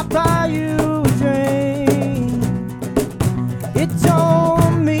 if I buy you a drink, it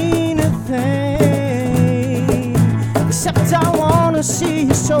don't mean a thing, except I wanna see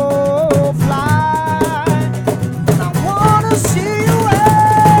you so fly. I wanna see you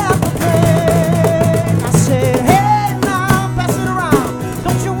everything. I said, hey, now pass it around.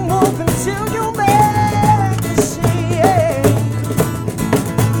 Don't you move until you make the scene.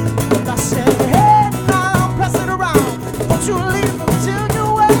 And I said, hey, now pass it around. Don't you leave until you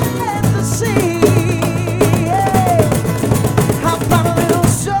wait the scene. How about a little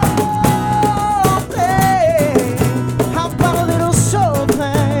soul thing? How about a little soul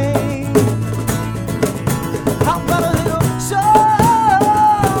thing? How about a little soul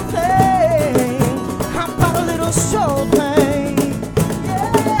thing? How about a little soul thing?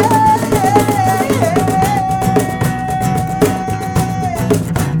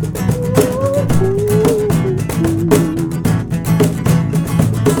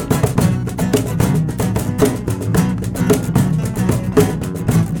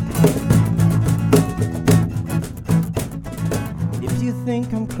 If you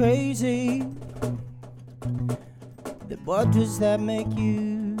think I'm crazy, then what does that make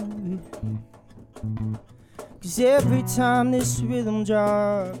you? 'Cause every time this rhythm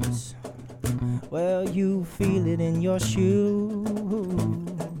drops, well, you feel it in your shoes.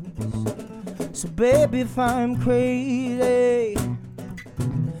 So baby, if I'm crazy,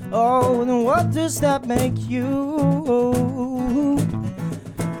 oh, then what does that make you?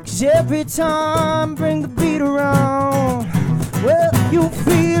 'Cause every time bring the beat around, well, you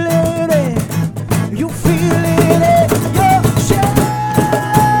feel it, you feel it, you're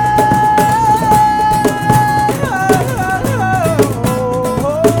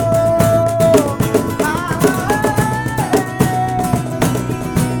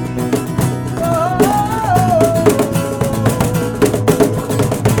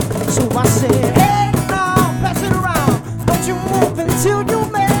so I said, hey, now pass it around. Don't you move until you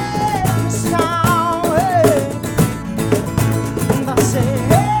make the sound. Hey. And I said,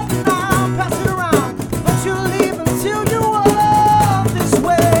 hey, now pass it around. Don't you leave until you walk this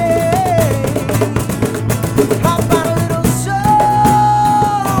way. How about a little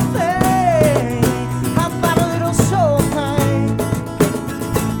soul thing? How about a little soul thing?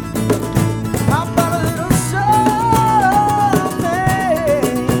 How about a little soul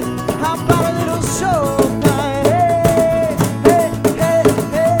thing? How about a little soul thing? Hey, hey, hey,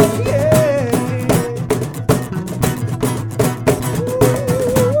 hey, yeah.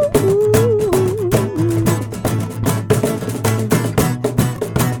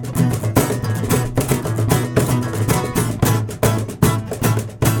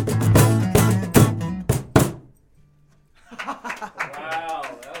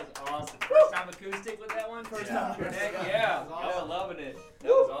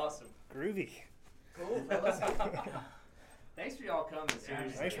 was awesome. Groovy. Cool, fellas. Thanks for y'all coming.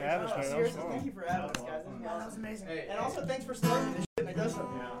 Seriously. Thanks for having us, man. Seriously, thank you for having us, guys. That was amazing. And also, thanks for starting this shit in Augusta.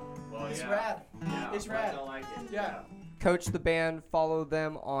 Well, It's rad. Yeah, It's rad. I like it. Yeah. Coach the Band, follow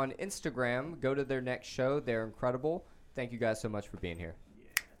them on Instagram. Go to their next show. They're incredible. Thank you guys so much for being here.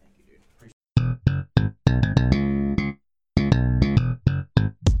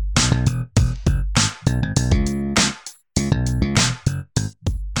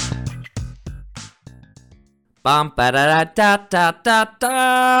 Bum ba da da da da da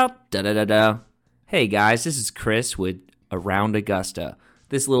da da da da. Hey guys, this is Chris with Around Augusta.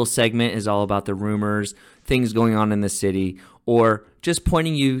 This little segment is all about the rumors, things going on in the city, or just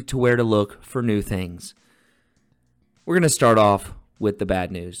pointing you to where to look for new things. We're going to start off with the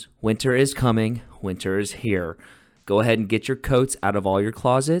bad news. Winter is coming. Winter is here. Go ahead and get your coats out of all your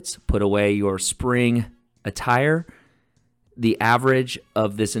closets. Put away your spring attire. The average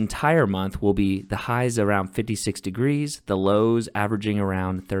of this entire month will be the highs around 56 degrees, the lows averaging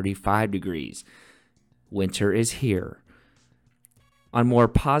around 35 degrees. Winter is here. On a more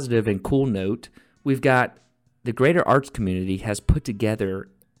positive and cool note, we've got the greater arts community has put together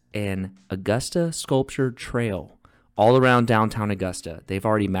an Augusta sculpture trail all around downtown Augusta. They've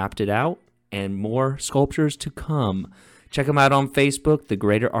already mapped it out and more sculptures to come. Check them out on Facebook, the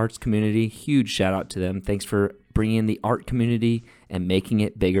greater arts community. Huge shout out to them. Thanks for bringing the art community and making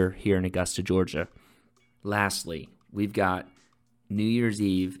it bigger here in Augusta, Georgia. Lastly, we've got New Year's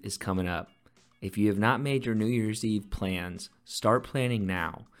Eve is coming up. If you have not made your New Year's Eve plans, start planning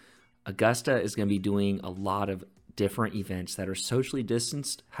now. Augusta is going to be doing a lot of different events that are socially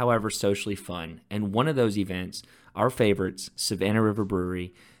distanced, however socially fun. And one of those events, our favorites, Savannah River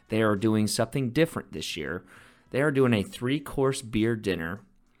Brewery, they are doing something different this year. They are doing a 3-course beer dinner,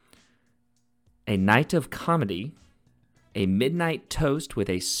 a night of comedy, a midnight toast with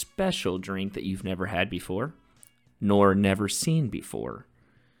a special drink that you've never had before, nor never seen before.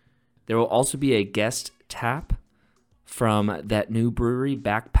 There will also be a guest tap from that new brewery,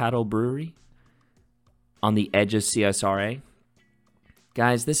 Back Paddle Brewery, on the edge of CSRA.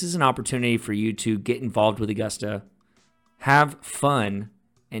 Guys, this is an opportunity for you to get involved with Augusta, have fun,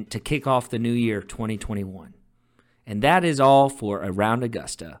 and to kick off the new year 2021. And that is all for Around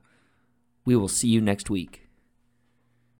Augusta. We will see you next week.